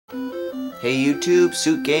Hey YouTube,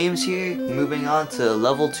 SootGames here, moving on to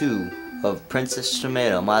level 2 of Princess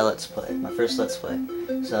Tomato, my first let's play.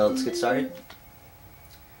 So let's get started.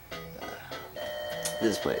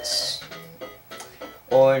 This place.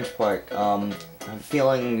 Orange Park. I'm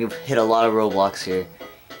feeling we've hit a lot of roadblocks here,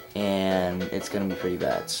 and it's gonna be pretty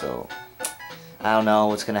bad, so I don't know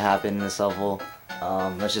what's gonna happen in this level.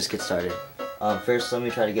 Let's just get started. First let me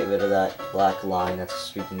try to get rid of that black line that's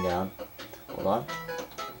streaking down. Hold on.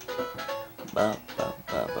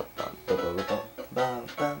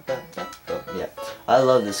 Yeah, I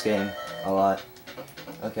love this game a lot.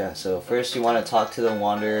 Okay, so first you want to talk to the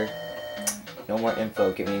wanderer. No more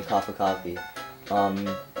info, give me a copy. You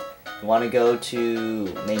want to go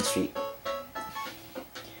to Main Street.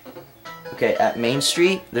 Okay, at Main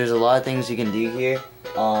Street, there's a lot of things you can do here.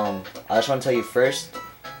 I just want to tell you first,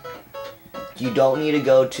 you don't need to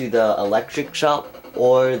go to the electric shop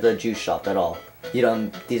or the juice shop at all. You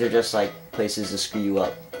don't. These are just like places to screw you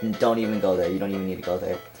up. Don't even go there. You don't even need to go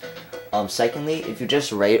there. Secondly, if you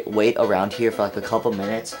just wait around here for like a couple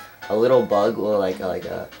minutes, a little bug or like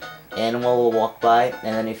a animal will walk by,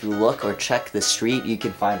 and then if you look or check the street, you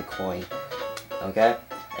can find a coin. Okay,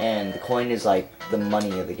 and the coin is like the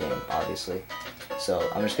money of the game, obviously. So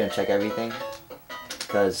I'm just gonna check everything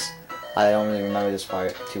because I don't really remember this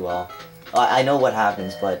part too well. I know what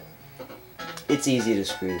happens, but it's easy to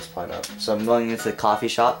screw this part up. So I'm going into the coffee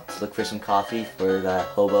shop to look for some coffee for that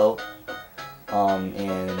hobo.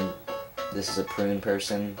 And this is a prune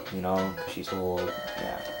person, you know, she's old,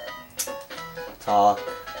 yeah. Talk.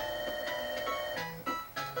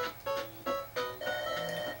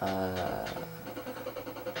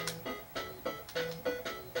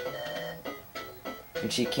 And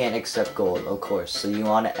she can't accept gold, of course. So you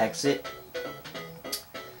want to exit.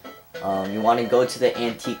 You want to go to the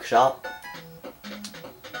antique shop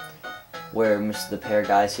where Mr. the Pear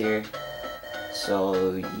guy's here.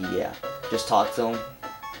 So yeah, just talk to him.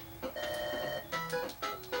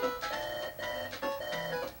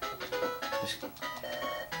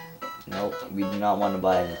 Nope, we do not want to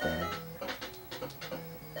buy anything.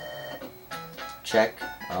 Check.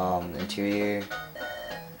 Interior.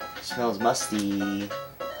 Smells musty.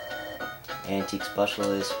 Antique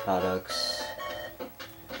specialist products.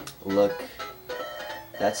 Look.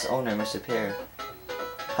 That's the owner, Mr. Pear.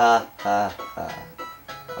 Ha ha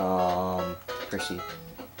ha. Percy.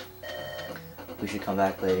 We should come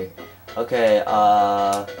back later. Okay,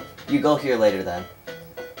 you go here later then.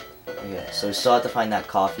 Okay, so we still have to find that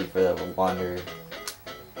coffee for the wanderer.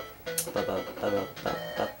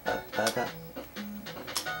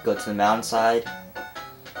 Go to the mountainside.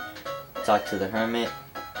 Talk to the hermit.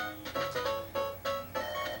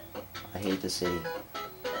 I hate the city.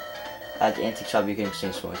 At the antique shop you can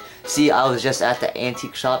exchange coins. See, I was just at the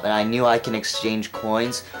antique shop and I knew I can exchange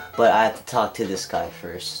coins, but I have to talk to this guy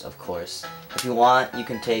first, of course. If you want, you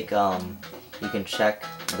can take, you can check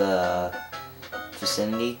the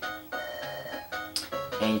vicinity,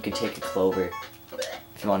 and you can take a clover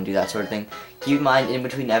if you want to do that sort of thing. Keep in mind, in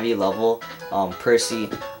between every level, Percy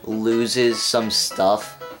loses some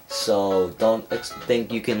stuff, so don't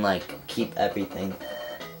think you can like keep everything.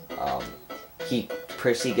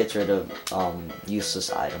 Percy gets rid of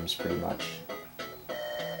useless items pretty much.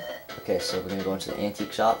 Okay, so we're gonna go into the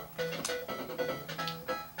antique shop.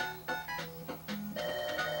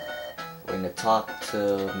 We're gonna talk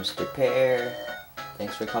to Mr. Pear.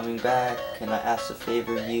 Thanks for coming back. Can I ask a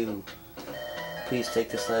favor of you? Please take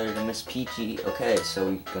this letter to Miss Peachy. Okay, so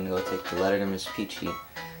we're gonna go take the letter to Miss Peachy.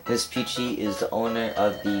 Miss Peachy is the owner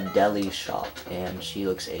of the deli shop, and she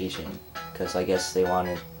looks Asian, because I guess they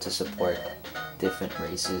wanted to support different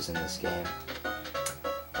races in this game.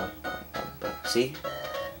 See?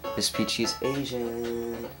 Miss Peachy's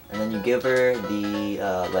Asian. And then you give her the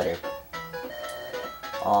letter.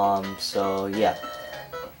 So yeah.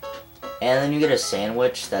 And then you get a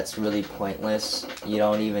sandwich that's really pointless. You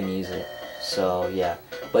don't even use it. So yeah.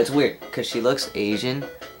 But it's weird, because she looks Asian,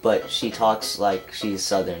 but she talks like she's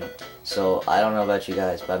Southern. So I don't know about you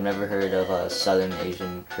guys, but I've never heard of a Southern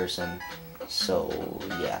Asian person. So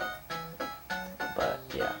yeah. But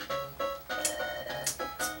yeah.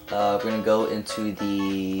 We're gonna go into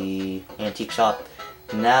the antique shop.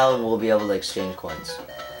 Now we'll be able to exchange coins.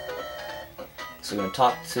 So we're gonna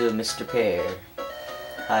talk to Mr. Pear.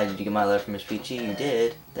 Hi, did you get my letter from Miss Peachy? You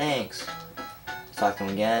did. Thanks. Let's talk to him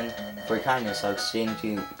again. For your kindness, I'll exchange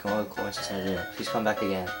you coins to send you. Please come back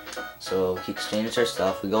again. So he exchanges our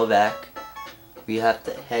stuff. We go back. We have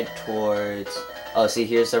to head towards. Oh, see,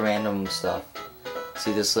 here's the random stuff.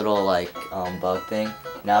 See this little like bug thing?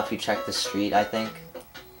 Now if you check the street, I think,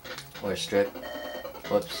 or strip,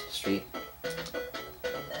 whoops, street.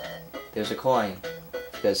 there's a coin.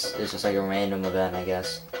 Because it's just like a random event, I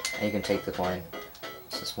guess. And you can take the coin.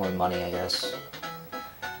 So it's more money, I guess.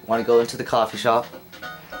 Want to go into the coffee shop?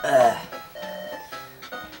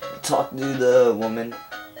 Talk to the woman.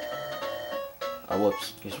 Oh,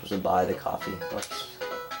 whoops. You're supposed to buy the coffee. Whoops.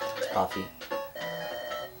 Coffee.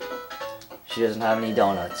 She doesn't have any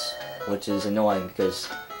donuts, which is annoying because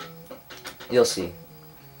you'll see.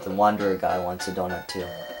 The wanderer guy wants a donut too.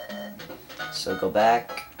 So go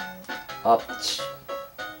back. Up.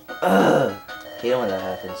 Ugh. Hate it when that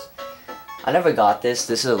happens. I never got this.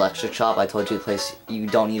 This is electric shop. I told you the place you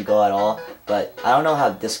don't need to go at all. But I don't know how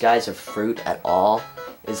this guy's a fruit at all.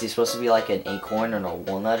 Is he supposed to be like an acorn or a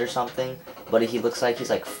walnut or something? But he looks like he's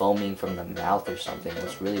like foaming from the mouth or something.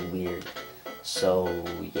 It's really weird. So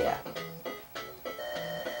yeah.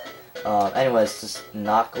 Anyways, just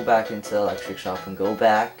not go back into the electric shop and go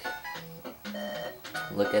back.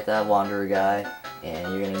 Look at that wanderer guy,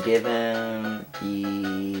 and you're gonna give him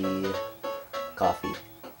the coffee.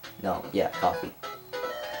 No, yeah, coffee.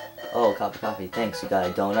 Oh, coffee. Thanks, you got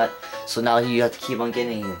a donut. So now you have to keep on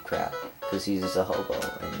getting him crap, because he's a hobo,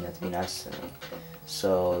 and you have to be nice to him.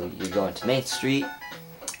 So you're going to Main Street.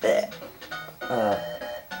 You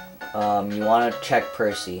want to check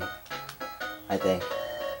Percy, I think.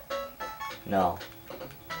 No.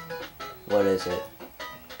 What is it?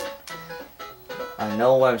 I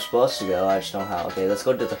know where I'm supposed to go, I just don't know how. Okay, let's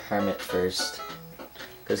go to the hermit first.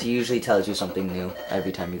 Because he usually tells you something new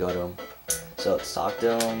every time you go to him. So let's talk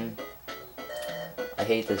to him. I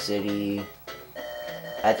hate the city.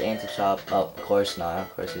 At the antique shop. Oh, of course not.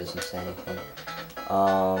 Of course he doesn't say anything.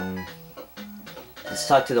 Let's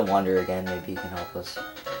talk to the wanderer again. Maybe he can help us.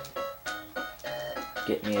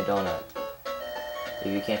 Get me a donut.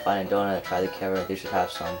 If you can't find a donut, try the carrot. They should have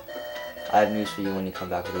some. I have news for you when you come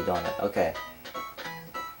back with a donut. Okay.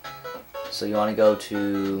 So you want to go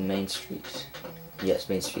to Main Street. Yes,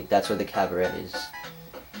 Main Street. That's where the cabaret is.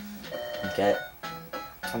 Okay.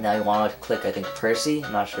 And now you want to click, I think, Percy?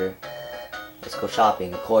 I'm not sure. Let's go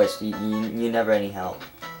shopping. Of course, you never any help.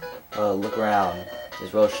 Look around.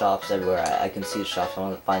 There's row shops everywhere. I can see the shops. I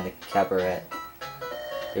want to find the cabaret.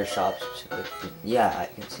 There's shops. Yeah, I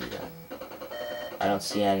can see that. I don't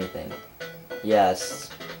see anything. Yes,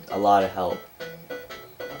 a lot of help.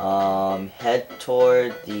 Head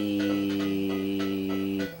toward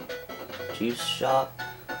the juice shop,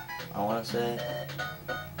 I want to say.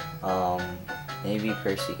 Maybe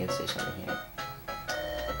Percy can say something here.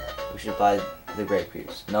 We should buy the grape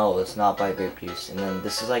juice. No, let's not buy grape juice. And then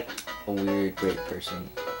this is like a weird grape person.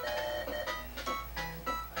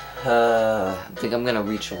 I think I'm gonna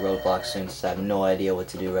reach a roadblock soon since I have no idea what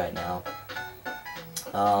to do right now.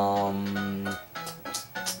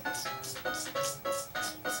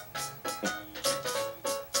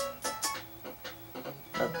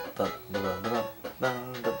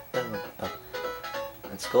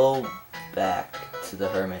 Let's go back to the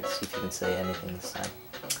hermit, see if you can say anything this time.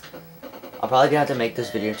 I'm probably gonna have to make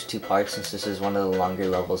this video into 2 parts since this is one of the longer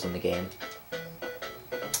levels in the game.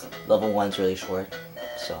 Level 1's really short,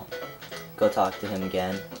 so go talk to him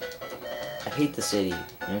again. I hate the city.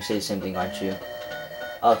 You're gonna say the same thing, aren't you?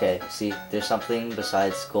 Okay, see, there's something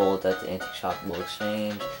besides gold that the antique shop will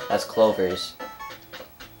exchange. That's clovers.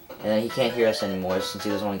 And then he can't hear us anymore since he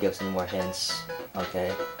doesn't want to give us any more hints.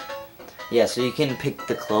 Okay. Yeah, so you can pick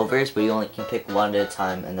the clovers, but you only can pick one at a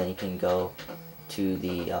time, and then you can go to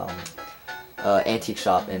the antique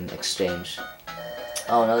shop and exchange.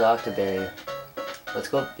 Oh, another octoberry. Let's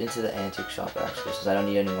go into the antique shop actually, since I don't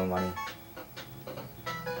need any more money.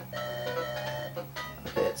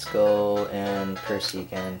 Okay, let's go and Percy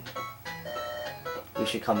again. We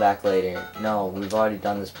should come back later. No, we've already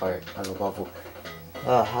done this part of the level.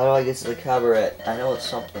 How do I get to the cabaret? I know it's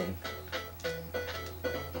something.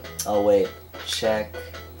 Oh wait, check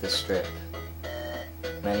the strip.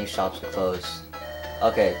 Many shops are closed.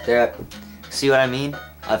 Okay, there. See what I mean?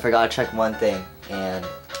 I forgot to check one thing, and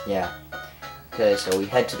yeah. Okay, so we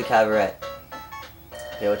head to the cabaret.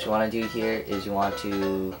 Okay, what you want to do here is you want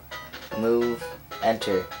to move,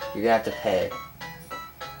 enter. You're gonna have to pay.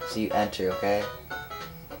 So you enter, okay?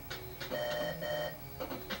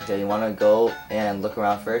 Okay, you want to go and look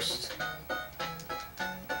around first.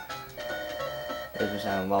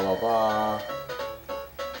 Blah blah blah.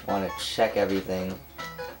 Want to check everything.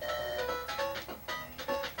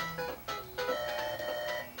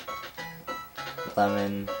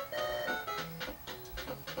 Lemon.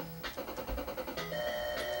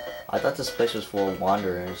 I thought this place was full of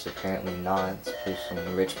wanderers. Apparently not. There's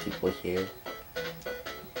some rich people here.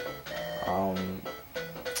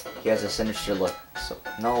 He has a sinister look. So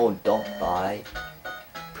no, don't buy.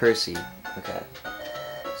 Percy. Okay.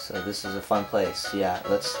 So So this is a fun place. Yeah,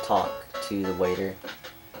 let's talk to the waiter.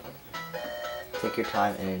 Take your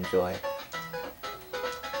time and enjoy.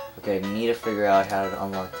 Okay, we need to figure out how to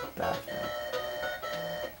unlock the bathroom.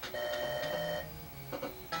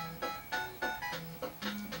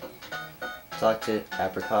 Talk to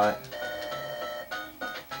Apricot.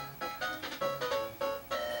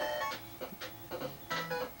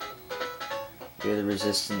 You're the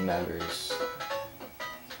resistant members.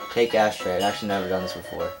 Take ashtray. I've actually never done this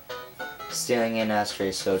before. Stealing an ashtray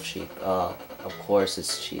is so cheap. Of course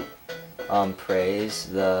it's cheap. Praise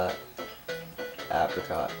the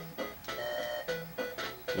Apricot.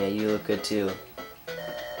 Yeah, you look good too.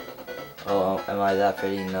 Oh, am I that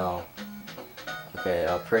pretty? No. Okay,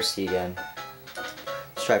 Percy again.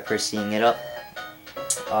 Let's try Percying it up.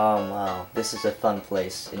 Wow, this is a fun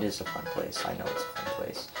place. It is a fun place. I know it's a fun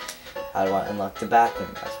place. How do I unlock the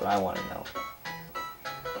bathroom? That's what I want to know.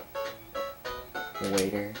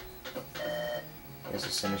 Waiter. There's a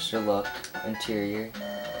sinister look. Interior.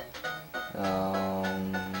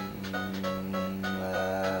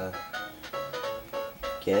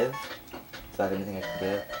 Give? Is that anything I can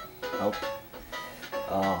give? Nope.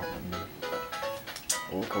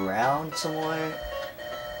 Look around somewhere.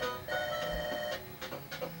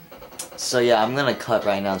 So yeah, I'm gonna cut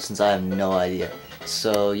right now since I have no idea.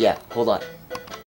 So yeah, hold on.